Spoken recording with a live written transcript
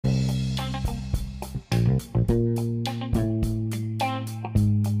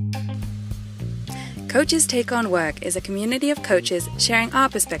Coaches Take on Work is a community of coaches sharing our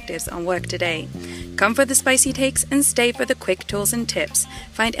perspectives on work today. Come for the spicy takes and stay for the quick tools and tips.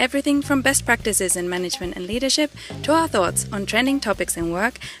 Find everything from best practices in management and leadership to our thoughts on trending topics in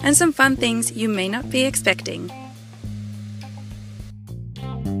work and some fun things you may not be expecting.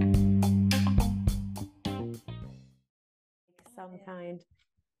 Some kind.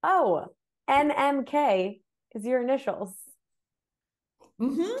 Oh, NMK is your initials.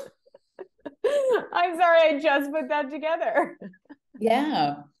 Mm-hmm. I'm sorry, I just put that together.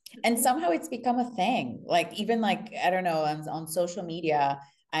 Yeah. And somehow it's become a thing. Like, even like, I don't know, on social media,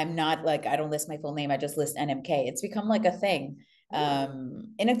 I'm not like, I don't list my full name. I just list NMK. It's become like a thing,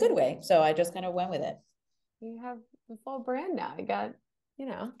 in a good way. So I just kind of went with it. You have the full brand now. You got,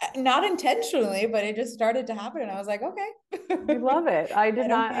 not intentionally, but it just started to happen. And I was like, okay. I love it. I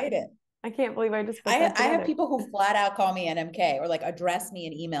don't hate it. I can't believe I just put I that together. have people who flat out call me NMK or like address me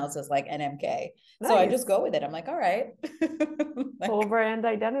in emails as like NMK. Nice. So I just go with it. I'm like, all right. Full brand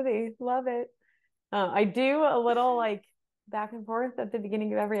identity. Love it. I do a little like back and forth at the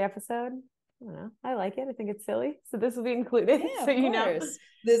beginning of every episode. I don't know. I like it. I think it's silly. So this will be included. Yeah, so of course.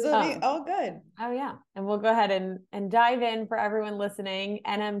 This will be all good. Oh yeah. And we'll go ahead and dive in for everyone listening.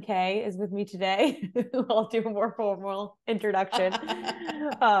 NMK is with me today. I'll do a more formal introduction.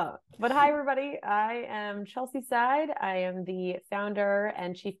 But hi everybody. I am Chelsea Seid. I am the founder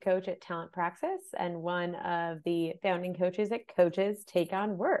and chief coach at Talent Praxis and one of the founding coaches at Coaches Take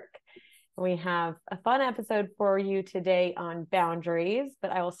on Work. We have a fun episode for you today on boundaries,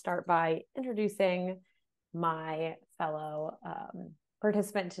 but I will start by introducing my fellow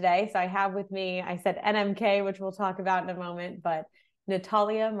participant today. So I have with me, I said NMK, which we'll talk about in a moment, but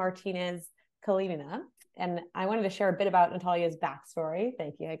Natalia Martínez-Kalínina. And I wanted to share a bit about Natalia's backstory.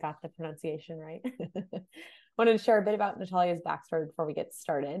 Thank you. I got the pronunciation right. Wanted to share a bit about Natalia's backstory before we get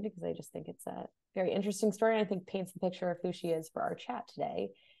started, because I just think it's a very interesting story. And I think paints the picture of who she is for our chat today.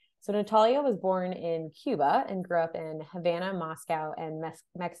 So Natalia was born in Cuba and grew up in Havana, Moscow, and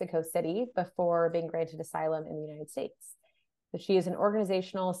Mexico City before being granted asylum in the United States. So she is an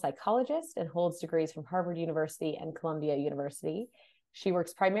organizational psychologist and holds degrees from Harvard University and Columbia University. She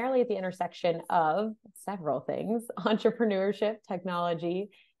works primarily at the intersection of several things: entrepreneurship,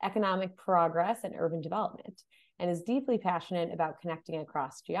 technology, economic progress, and urban development, and is deeply passionate about connecting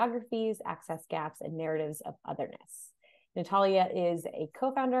across geographies, access gaps, and narratives of otherness. Natalia is a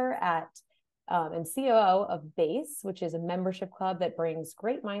co-founder and COO of BASE, which is a membership club that brings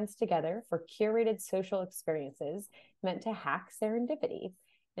great minds together for curated social experiences meant to hack serendipity.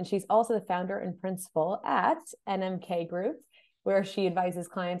 And she's also the founder and principal at NMK Group, where she advises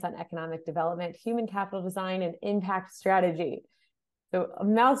clients on economic development, human capital design, and impact strategy. So a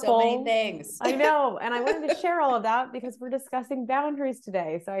mouthful. So many things. I know. And I wanted to share all of that because we're discussing boundaries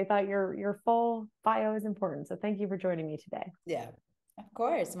today. So I thought your full bio is important. So thank you for joining me today. Yeah, of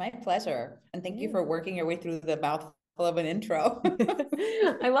course. My pleasure. And thank you for working your way through the mouthful of an intro.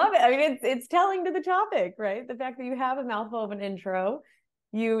 I love it. I mean, it's telling to the topic, right? The fact that you have a mouthful of an intro.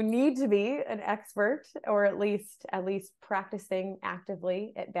 You need to be an expert, or at least practicing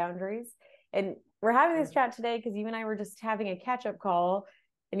actively at boundaries. And we're having this chat today because you and I were just having a catch-up call,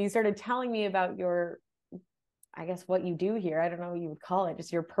 and you started telling me about your, I guess, what you do here. I don't know what you would call it,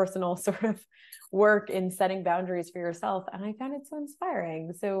 just your personal sort of work in setting boundaries for yourself. And I found it so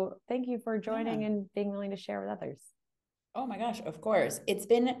inspiring. So thank you for joining and being willing to share with others. Oh my gosh, of course. It's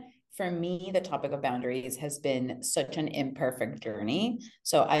been, for me, the topic of boundaries has been such an imperfect journey.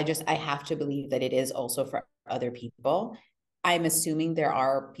 So I have to believe that it is also for other people. I'm assuming there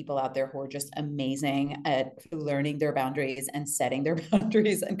are people out there who are just amazing at learning their boundaries and setting their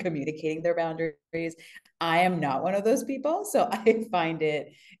boundaries and communicating their boundaries. I am not one of those people. So I find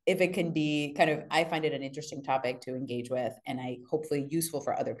it, if it can be I find it an interesting topic to engage with, and hopefully useful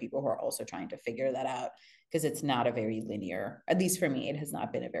for other people who are also trying to figure that out, because it's not a very linear, at least for me, it has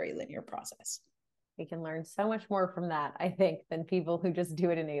not been a very linear process. We can learn so much more from that, I think, than people who just do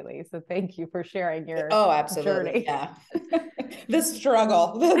it innately. So thank you for sharing your absolutely. journey. Yeah. The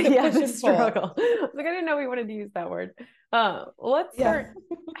struggle. The struggle. I didn't know we wanted to use that word. Let's start.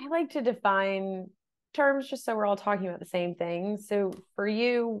 I like to define terms just so we're all talking about the same thing. So for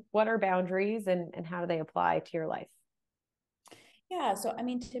you, what are boundaries and how do they apply to your life? Yeah. So, I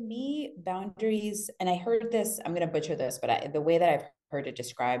mean, to me, boundaries, and I heard this, I'm going to butcher this, but the way that I've heard it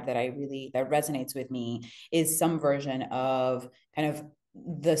described that resonates with me is some version of kind of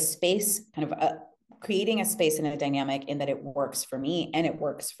the space, creating a space and a dynamic in that it works for me and it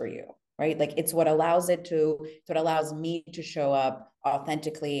works for you, right? Like it's what allows me to show up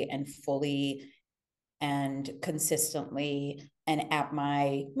authentically and fully and consistently and at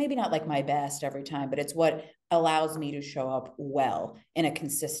my, maybe not like my best every time, but it's what allows me to show up well in a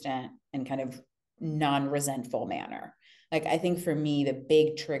consistent and kind of non-resentful manner. Like, I think for me, the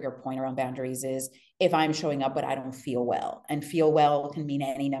big trigger point around boundaries is if I'm showing up, but I don't feel well. And feel well can mean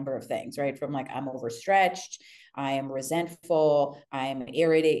any number of things, right? From like, I'm overstretched, I am resentful, I'm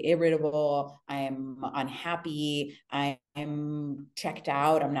irritable, I am unhappy, I'm checked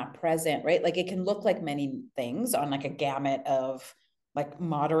out, I'm not present, right? Like, it can look like many things on like a gamut of like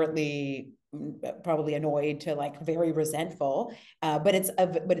moderately probably annoyed to like very resentful, but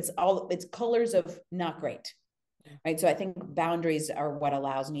it's colors of not great, right? So I think boundaries are what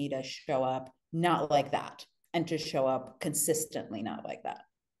allows me to show up not like that and to show up consistently not like that.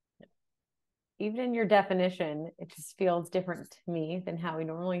 Even in your definition, it just feels different to me than how we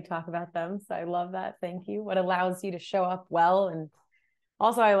normally talk about them. So I love that. Thank you. What allows you to show up well. And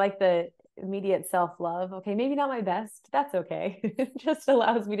also I like the immediate self-love. Okay, maybe not my best. That's okay. It just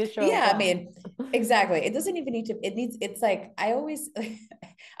allows me to show up well. I mean, exactly. It doesn't even need to, it's like, I always,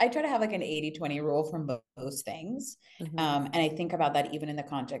 I try to have like an 80-20 rule for most things. And I think about that even in the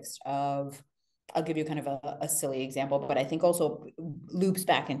context of, I'll give you kind of a silly example, but I think also loops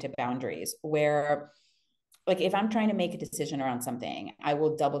back into boundaries where, like, if I'm trying to make a decision around something, I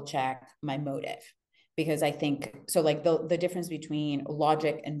will double check my motive. Because I think, so like the difference between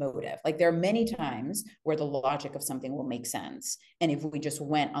logic and motive, like there are many times where the logic of something will make sense. And if we just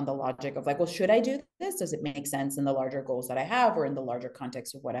went on the logic of like, well, should I do this? Does it make sense in the larger goals that I have or in the larger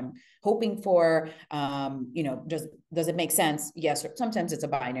context of what I'm hoping for? Does it make sense? Yes. Sometimes it's a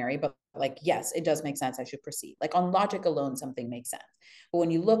binary, but like, yes, it does make sense. I should proceed. Like on logic alone, something makes sense. But when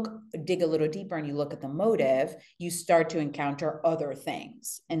you dig a little deeper and you look at the motive, you start to encounter other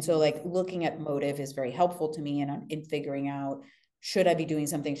things. And so like looking at motive is very helpful to me in figuring out, should I be doing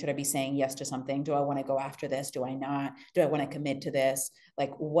something? Should I be saying yes to something? Do I want to go after this? Do I not? Do I want to commit to this?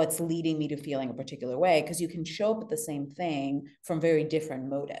 Like what's leading me to feeling a particular way? Because you can show up at the same thing from very different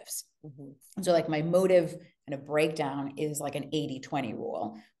motives. So like my motive kind of breakdown is like an 80-20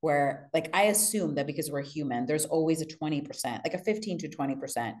 rule where like I assume that because we're human, there's always a 20%, like a 15 to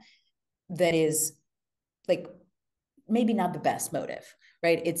 20% that is like maybe not the best motive,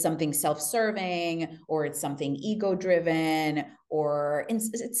 right? It's something self-serving or it's something ego-driven or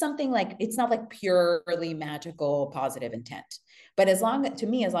it's something like, it's not like purely magical positive intent. But as long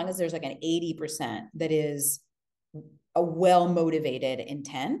as there's like an 80% that is a well-motivated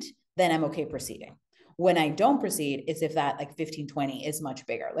intent, then I'm okay proceeding. When I don't proceed, it's if that like 15-20 is much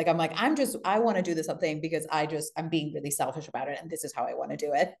bigger. Like I'm like, I want to do this thing because I'm being really selfish about it. And this is how I want to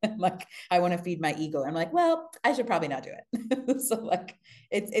do it. Like, I want to feed my ego. I'm like, well, I should probably not do it. So like,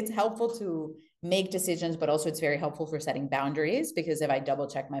 it's helpful to make decisions, but also it's very helpful for setting boundaries because if I double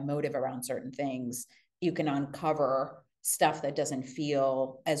check my motive around certain things, you can uncover stuff that doesn't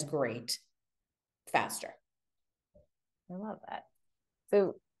feel as great faster. I love that.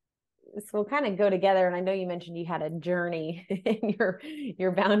 So we'll kind of go together. And I know you mentioned you had a journey in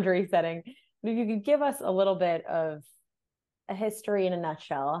your boundary setting. If you could give us a little bit of a history in a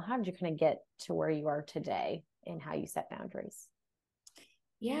nutshell, how did you kind of get to where you are today and how you set boundaries?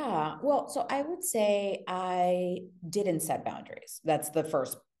 Yeah, well, so I would say I didn't set boundaries. That's the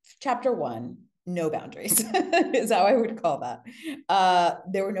first chapter one. No boundaries is how I would call that.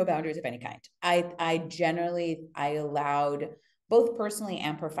 There were no boundaries of any kind. I allowed both personally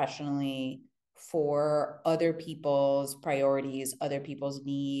and professionally for other people's priorities, other people's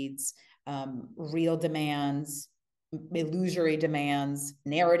needs, real demands, illusory demands,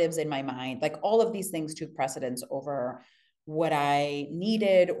 narratives in my mind, like all of these things took precedence over what I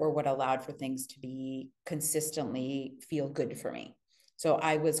needed or what allowed for things to be consistently feel good for me. So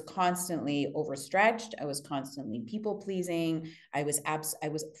I was constantly overstretched. I was constantly people pleasing. I was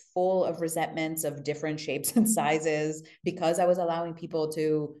full of resentments of different shapes and sizes because I was allowing people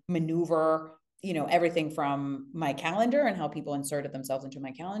to maneuver, everything from my calendar and how people inserted themselves into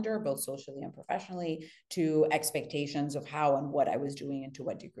my calendar, both socially and professionally, to expectations of how and what I was doing and to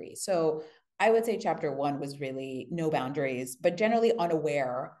what degree. So I would say chapter one was really no boundaries, but generally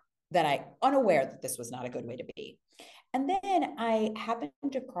unaware that this was not a good way to be. And then I happened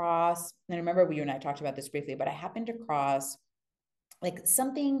to cross, and I remember you and I talked about this briefly, but I happened to cross like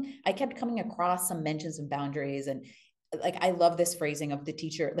something, I kept coming across some mentions of boundaries. And like, I love this phrasing of the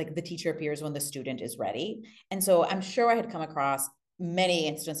teacher appears when the student is ready. And so I'm sure I had come across many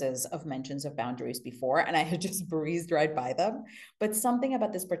instances of mentions of boundaries before, and I had just breezed right by them. But something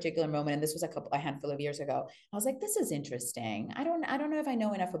about this particular moment, and this was a handful of years ago, I was like, this is interesting. I don't know if I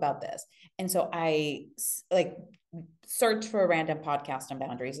know enough about this. And so I like searched for a random podcast on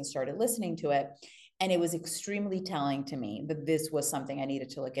boundaries and started listening to it. And it was extremely telling to me that this was something I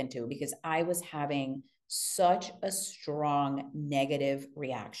needed to look into, because I was having such a strong negative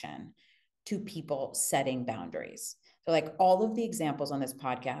reaction to people setting boundaries. So like all of the examples on this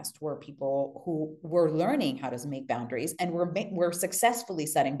podcast were people who were learning how to make boundaries and were successfully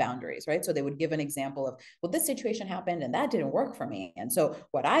setting boundaries, right? So they would give an example of, well, this situation happened and that didn't work for me. And so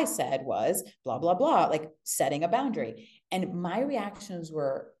what I said was blah, blah, blah, like setting a boundary. And my reactions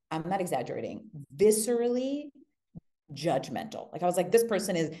were, I'm not exaggerating, viscerally judgmental. Like I was like, this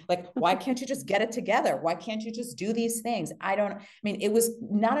person is like, why can't you just get it together? Why can't you just do these things? I mean, it was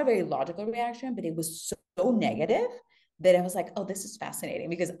not a very logical reaction, but it was so negative that I was like, oh, this is fascinating,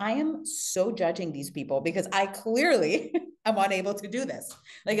 because I am so judging these people because I clearly am unable to do this.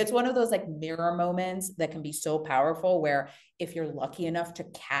 Like it's one of those like mirror moments that can be so powerful, where if you're lucky enough to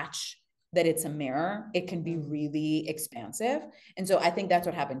catch that it's a mirror, it can be really expansive. And so I think that's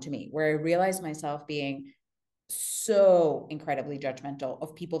what happened to me, where I realized myself being so incredibly judgmental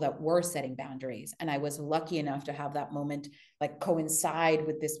of people that were setting boundaries. And I was lucky enough to have that moment like coincide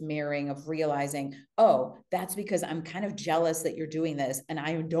with this mirroring of realizing, oh, that's because I'm kind of jealous that you're doing this and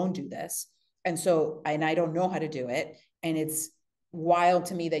I don't do this. And so, and I don't know how to do it. And it's wild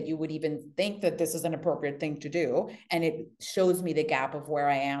to me that you would even think that this is an appropriate thing to do. And it shows me the gap of where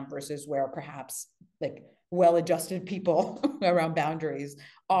I am versus where perhaps like well-adjusted people around boundaries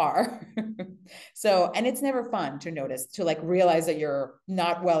are. So, and it's never fun to notice, to like realize that you're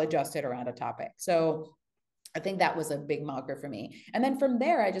not well-adjusted around a topic. So I think that was a big marker for me. And then from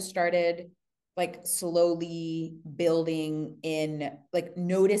there, I just started like slowly building in, like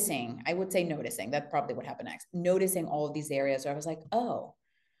noticing, I would say noticing, that's probably what happened next, noticing all of these areas where I was like, oh,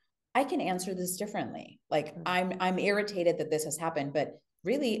 I can answer this differently. Like I'm irritated that this has happened, but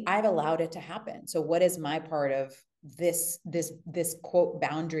really I've allowed it to happen. So what is my part of this quote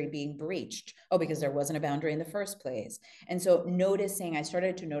boundary being breached? Oh, because there wasn't a boundary in the first place. And so noticing, I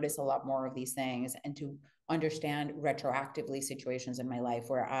started to notice a lot more of these things and to understand retroactively situations in my life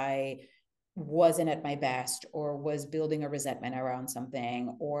where I wasn't at my best or was building a resentment around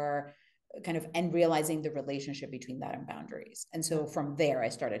something, or kind of, and realizing the relationship between that and boundaries. And so from there, I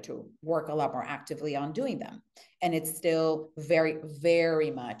started to work a lot more actively on doing them. And it's still very, very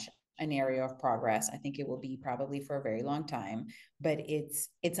much an area of progress. I think it will be probably for a very long time, but it's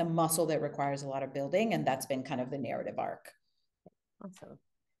a muscle that requires a lot of building. And that's been kind of the narrative arc. Awesome.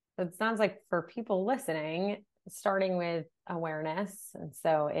 So it sounds like for people listening, starting with awareness. And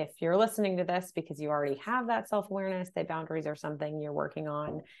so if you're listening to this because you already have that self-awareness, that boundaries are something you're working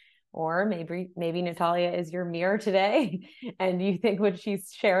on, or maybe Natalia is your mirror today and you think what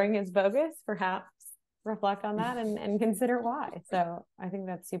she's sharing is bogus, perhaps reflect on that and consider why. So I think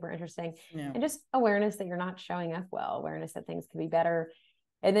that's super interesting. Yeah. And just awareness that you're not showing up well, awareness that things could be better.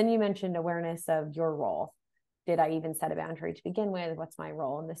 And then you mentioned awareness of your role. Did I even set a boundary to begin with? What's my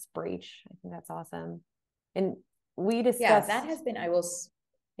role in this breach? I think that's awesome. And we discussed. Yeah, that has been,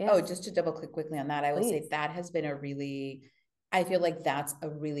 just to double click quickly on that, I will say that has been I feel like that's a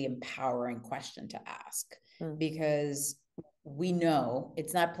really empowering question to ask, because we know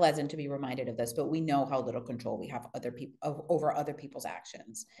it's not pleasant to be reminded of this, but we know how little control we have over other people's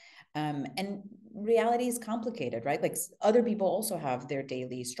actions. And reality is complicated, right? Like other people also have their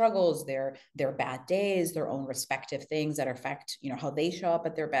daily struggles, their bad days, their own respective things that affect, how they show up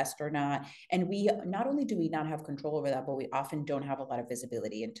at their best or not. And we, not only do we not have control over that, but we often don't have a lot of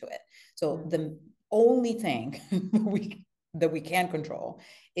visibility into it. So the only thing that we can control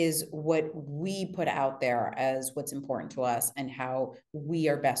is what we put out there as what's important to us and how we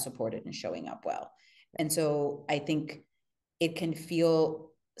are best supported in showing up well. And so I think it can feel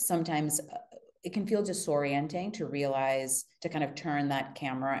disorienting to realize, to kind of turn that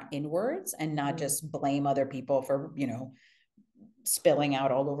camera inwards and not just blame other people for, spilling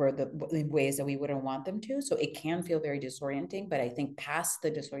out all over the ways that we wouldn't want them to. So it can feel very disorienting, but I think past the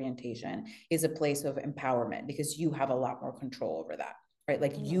disorientation is a place of empowerment, because you have a lot more control over that, right?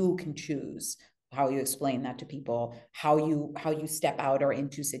 Like you can choose how you explain that to people, how you step out or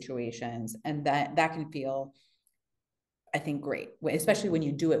into situations. And that can feel, I think, great, especially when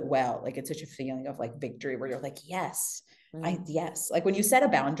you do it well. Like it's such a feeling of like victory where you're like, yes, like when you set a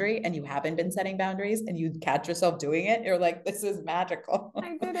boundary and you haven't been setting boundaries and you catch yourself doing it, you're like, this is magical.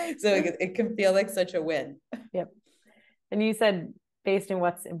 I did it. So it can feel like such a win. Yep. And you said based on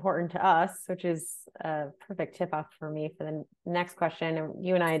what's important to us, which is a perfect tip off for me for the next question. And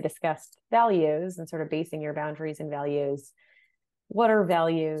you and I had discussed values and sort of basing your boundaries and values. What are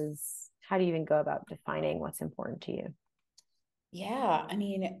values? How do you even go about defining what's important to you? Yeah, I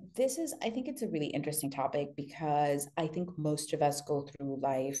mean, I think it's a really interesting topic, because I think most of us go through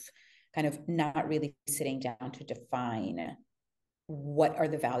life kind of not really sitting down to define what are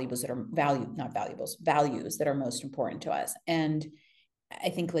the values that are values that are most important to us. And I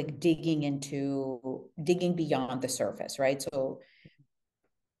think like digging beyond the surface, right? So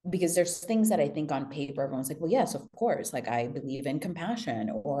because there's things that I think on paper, everyone's like, well, yes, of course. Like I believe in compassion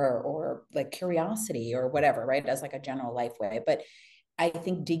or like curiosity or whatever, right? As like a general life way. But I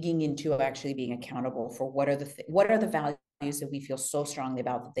think digging into actually being accountable for what are the values that we feel so strongly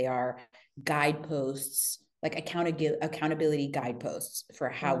about that they are guideposts, like accountability guideposts for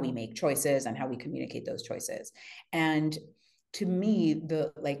how we make choices and how we communicate those choices. And to me,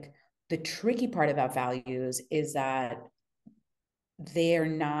 the tricky part about values is that they're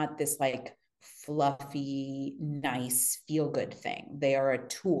not this like fluffy, nice, feel good thing. They are a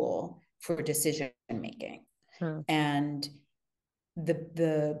tool for decision making. And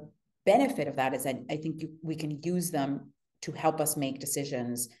the benefit of that is that I think we can use them to help us make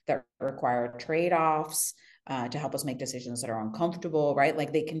decisions that require trade-offs, to help us make decisions that are uncomfortable, right?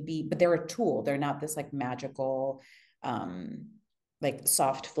 Like they can be, but they're a tool. They're not this like magical, like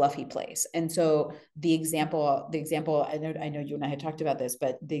soft, fluffy place. And so the example, I know you and I had talked about this,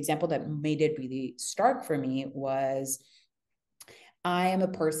 but the example that made it really stark for me was I am a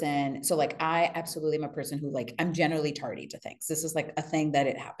person, so like I absolutely am a person who like, I'm generally tardy to things. This is like a thing that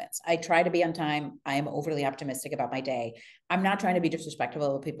it happens. I try to be on time. I am overly optimistic about my day. I'm not trying to be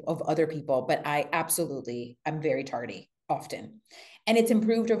disrespectful of other people, but I'm very tardy often. And it's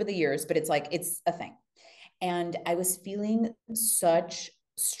improved over the years, but it's like, it's a thing. And I was feeling such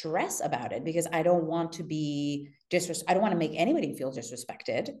stress about it because I don't want to I don't want to make anybody feel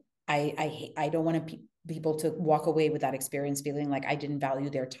disrespected. I don't want people to walk away with that experience feeling like I didn't value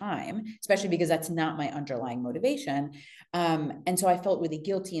their time, especially because that's not my underlying motivation. And so I felt really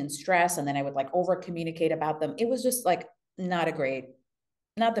guilty and stressed, and then I would like over communicate about them. It was just like not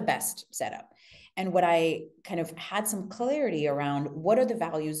the best setup. And what I kind of had some clarity around, what are the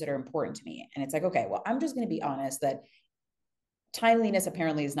values that are important to me? And it's like, okay, well, I'm just going to be honest that timeliness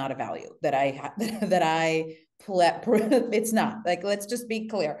apparently is not a value that it's not. Like, let's just be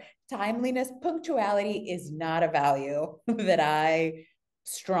clear. Timeliness, punctuality is not a value that I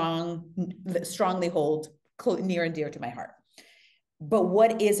strongly hold near and dear to my heart. But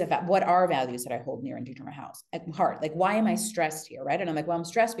what are values that I hold near and dear to my heart? Like, why am I stressed here, right? And I'm like, well, I'm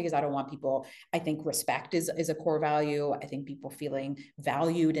stressed because I don't want people. I think respect is a core value. I think people feeling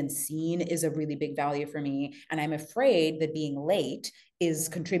valued and seen is a really big value for me. And I'm afraid that being late is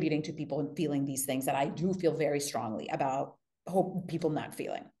contributing to people feeling these things that I do feel very strongly about. Hope people not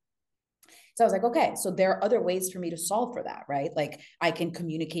feeling. So I was like, okay, so there are other ways for me to solve for that, right? Like I can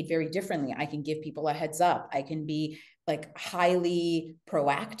communicate very differently. I can give people a heads up. I can be like highly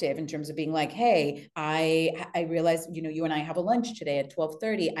proactive in terms of being like, hey, I realize, you and I have a lunch today at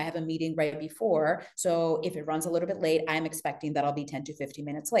 12:30. I have a meeting right before. So if it runs a little bit late, I'm expecting that I'll be 10 to 15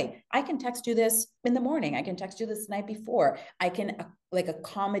 minutes late. I can text you this in the morning. I can text you this the night before. I can like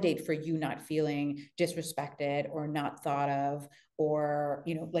accommodate for you not feeling disrespected or not thought of, or,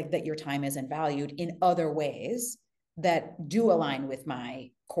 like that your time isn't valued in other ways that do align with my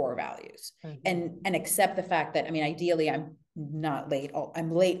core values. And accept the fact that, ideally I'm not late.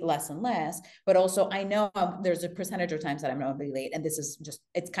 I'm late less and less, but also I know there's a percentage of times that I'm not really late. And this is just,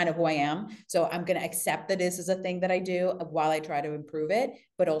 it's kind of who I am. So I'm going to accept that this is a thing that I do while I try to improve it,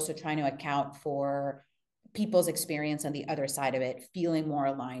 but also trying to account for people's experience on the other side of it, feeling more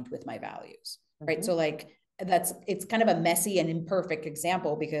aligned with my values. Right. So like, it's kind of a messy and imperfect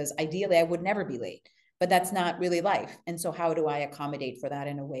example because ideally I would never be late, but that's not really life. And so how do I accommodate for that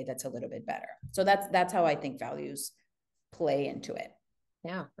in a way that's a little bit better? So that's how I think values play into it.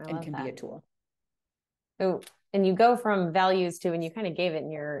 Yeah. And can be a tool. So, and you go from values to, and you kind of gave it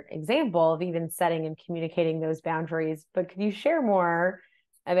in your example of even setting and communicating those boundaries, but could you share more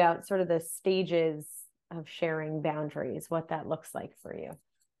about sort of the stages of sharing boundaries, what that looks like for you?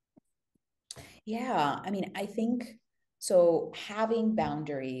 Yeah, I think so. Having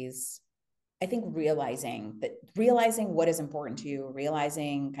boundaries, I think realizing what is important to you,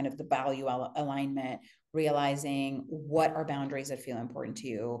 realizing kind of the value alignment, realizing what are boundaries that feel important to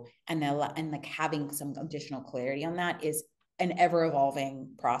you, and like having some additional clarity on that is an ever evolving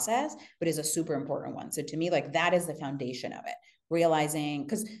process, but is a super important one. So to me, like that is the foundation of it. Realizing,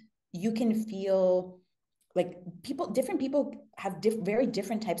 because you can feel like different people have very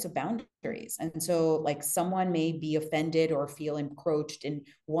different types of boundaries. And so like someone may be offended or feel encroached in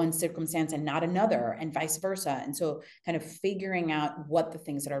one circumstance and not another, and vice versa. And so kind of figuring out what the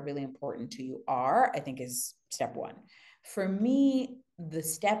things that are really important to you are, I think is step one. For me, the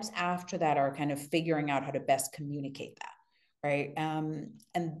steps after that are kind of figuring out how to best communicate that. Right. And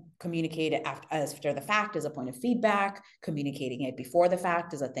communicate it after the fact as a point of feedback, communicating it before the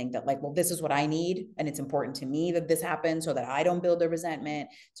fact as a thing that like, well, this is what I need. And it's important to me that this happens so that I don't build a resentment.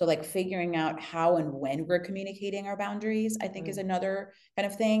 So like figuring out how and when we're communicating our boundaries, I think is another kind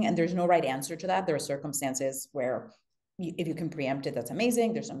of thing. And there's no right answer to that. There are circumstances where if you can preempt it, that's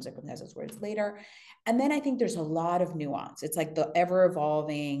amazing. There's some circumstances where it's later. And then I think there's a lot of nuance. It's like the ever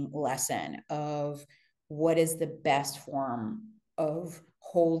evolving lesson of what is the best form of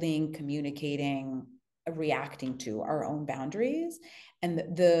holding, communicating, reacting to our own boundaries. And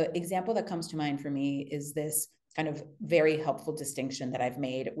the example that comes to mind for me is this kind of very helpful distinction that I've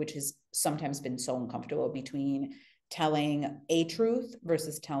made, which has sometimes been so uncomfortable, between telling a truth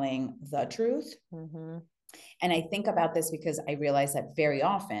versus telling the truth. Mm-hmm. And I think about this because I realize that very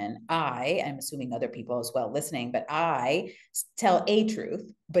often I'm assuming other people as well listening, but I tell a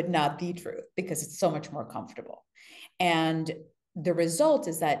truth, but not the truth, because it's so much more comfortable. And the result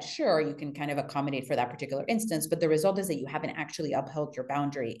is that, sure, you can kind of accommodate for that particular instance, but the result is that you haven't actually upheld your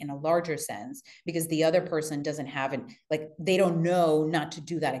boundary in a larger sense, because the other person doesn't have it, like they don't know not to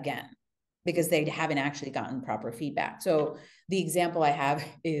do that again, because they haven't actually gotten proper feedback. So the example I have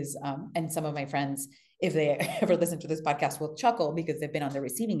is, and some of my friends, if they ever listen to this podcast, will chuckle because they've been on the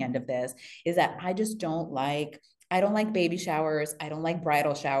receiving end of this, is that I don't like baby showers. I don't like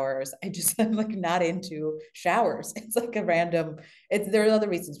bridal showers. I'm like not into showers. It's like a random, there are other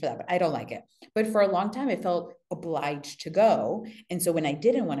reasons for that, but I don't like it. But for a long time, I felt obliged to go. And so when I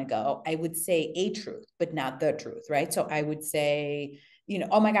didn't want to go, I would say a truth, but not the truth, right? So I would say,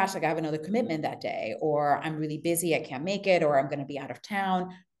 oh my gosh, like I have another commitment that day, or I'm really busy, I can't make it, or I'm going to be out of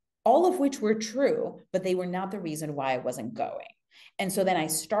town, all of which were true, but they were not the reason why I wasn't going. And so then I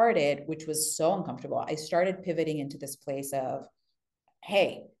started, which was so uncomfortable, I started pivoting into this place of,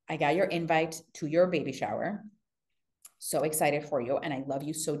 hey, I got your invite to your baby shower. So excited for you. And I love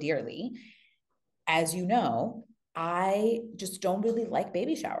you so dearly. As you know, I just don't really like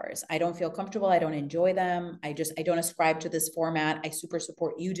baby showers. I don't feel comfortable. I don't enjoy them. I don't ascribe to this format. I super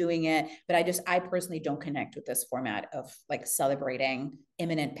support you doing it, but I personally don't connect with this format of like celebrating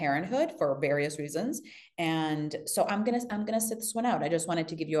imminent parenthood for various reasons. And so I'm going to sit this one out. I just wanted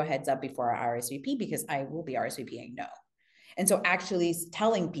to give you a heads up before I RSVP, because I will be RSVPing no. And so actually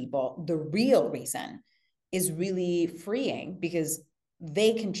telling people the real reason is really freeing, because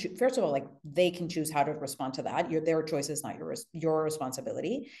they can choose, first of all, like they can choose how to respond to that. Their choice is not your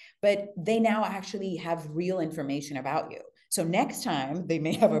responsibility, but they now actually have real information about you. So next time they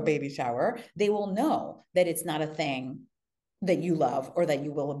may have a baby shower, they will know that it's not a thing that you love or that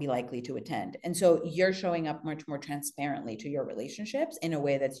you will be likely to attend. And so you're showing up much more transparently to your relationships in a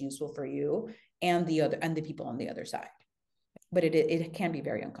way that's useful for you and the people on the other side. But it can be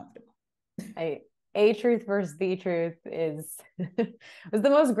very uncomfortable. A truth versus the truth was the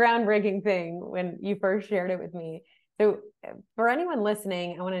most groundbreaking thing when you first shared it with me. So for anyone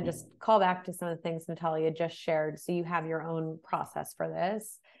listening, I want to just call back to some of the things Natalia just shared, so you have your own process for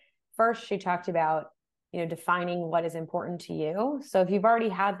this. First, she talked about, defining what is important to you. So if you've already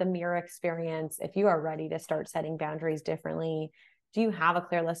had the mirror experience, if you are ready to start setting boundaries differently, do you have a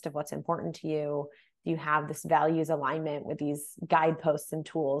clear list of what's important to you? Do you have this values alignment with these guideposts and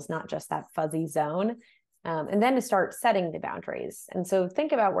tools, not just that fuzzy zone? And then to start setting the boundaries. And so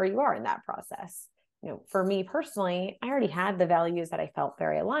think about where you are in that process. For me personally, I already had the values that I felt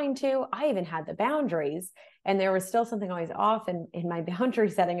very aligned to. I even had the boundaries, and there was still something always off in my boundary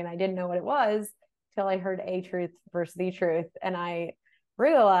setting, and I didn't know what it was till I heard a truth versus the truth. And I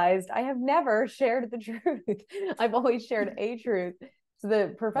realized I have never shared the truth. I've always shared a truth. So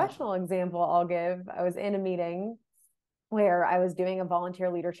the professional example I'll give, I was in a meeting where I was doing a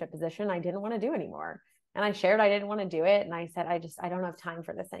volunteer leadership position I didn't want to do anymore. And I shared I didn't want to do it. And I said, I don't have time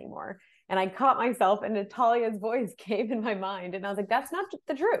for this anymore. And I caught myself, and Natalia's voice came in my mind. And I was like, that's not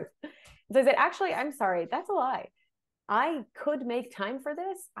the truth. So I said, actually, I'm sorry, that's a lie. I could make time for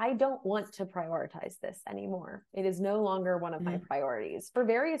this. I don't want to prioritize this anymore. It is no longer one of my priorities for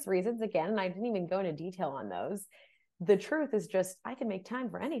various reasons. Again, and I didn't even go into detail on those. The truth is just, I can make time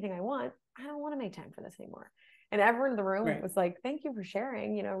for anything I want. I don't want to make time for this anymore. And everyone in the room was like, thank you for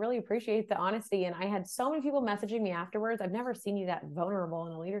sharing, really appreciate the honesty. And I had so many people messaging me afterwards. I've never seen you that vulnerable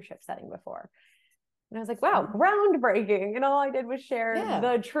in a leadership setting before. And I was like, wow, groundbreaking. And all I did was share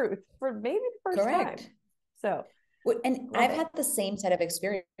the truth for maybe the first time. So, and I've had the same set of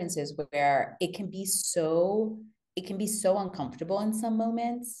experiences where it can be so uncomfortable in some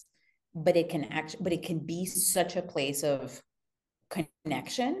moments, but it can be such a place of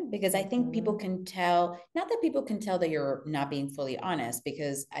connection, because I think people can tell, not that people can tell that you're not being fully honest,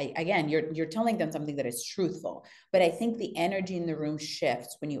 because again, you're telling them something that is truthful, but I think the energy in the room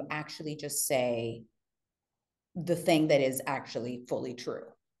shifts when you actually just say the thing that is actually fully true,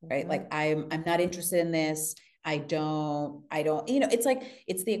 right? Like, I'm not interested in this. I don't, it's like,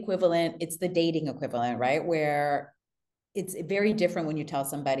 it's the equivalent, it's the dating equivalent, right? Where it's very different when you tell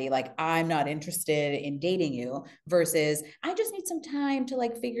somebody like, I'm not interested in dating you, versus I just need some time to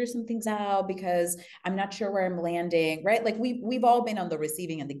like figure some things out because I'm not sure where I'm landing, right? Like we've all been on the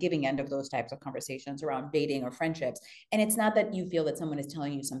receiving and the giving end of those types of conversations around dating or friendships. And it's not that you feel that someone is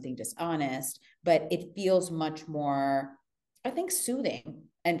telling you something dishonest, but it feels much more, I think, soothing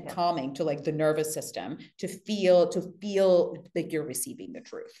and calming to like the nervous system to feel like you're receiving the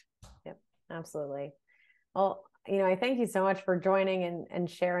truth. Yep, absolutely. Well, I thank you so much for joining and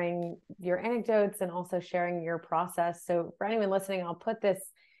sharing your anecdotes and also sharing your process. So for anyone listening, I'll put this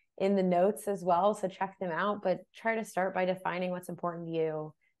in the notes as well, so check them out, but try to start by defining what's important to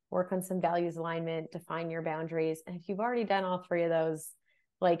you, work on some values alignment, define your boundaries. And if you've already done all three of those,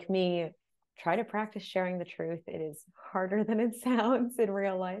 like me, try to practice sharing the truth. It is harder than it sounds in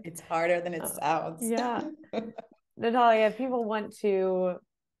real life. It's harder than it sounds. Yeah. Natalia, if people want to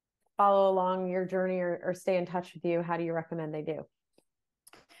follow along your journey or stay in touch with you, how do you recommend they do?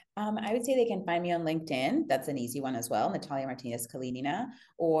 I would say they can find me on LinkedIn. That's an easy one as well, Natalia Martínez-Kalínina.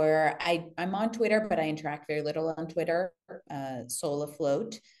 Or I'm on Twitter, but I interact very little on Twitter, Soul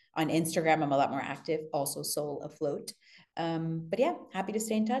Afloat. On Instagram, I'm a lot more active, also Soul Afloat. But yeah, happy to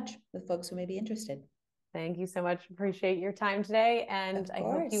stay in touch with folks who may be interested. Thank you so much. Appreciate your time today. And I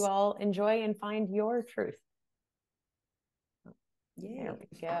hope you all enjoy and find your truth. There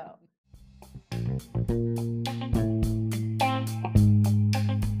we go.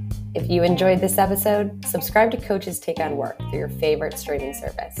 If you enjoyed this episode, subscribe to Coaches Take on Work through your favorite streaming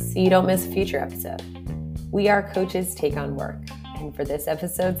service so you don't miss a future episode. We are Coaches Take on Work. And for this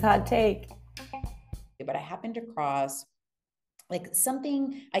episode's hot take. But I happened across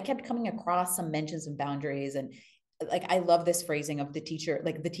I kept coming across some mentions of boundaries, and like, I love this phrasing of the teacher,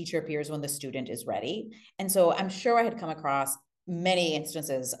 like the teacher appears when the student is ready. And so I'm sure I had come across many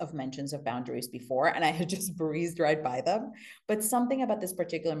instances of mentions of boundaries before, and I had just breezed right by them. But something about this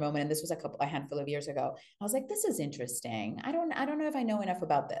particular moment, and this was a handful of years ago, I was like, this is interesting. I don't know if I know enough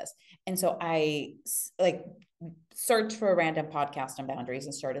about this. And so I like searched for a random podcast on boundaries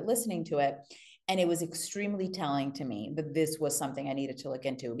and started listening to it. And it was extremely telling to me that this was something I needed to look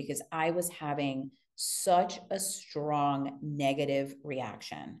into, because I was having such a strong negative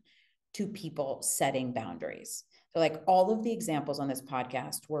reaction to people setting boundaries. So like, all of the examples on this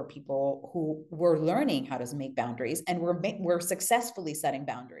podcast were people who were learning how to make boundaries and were successfully setting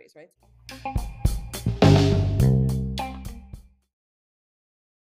boundaries, right?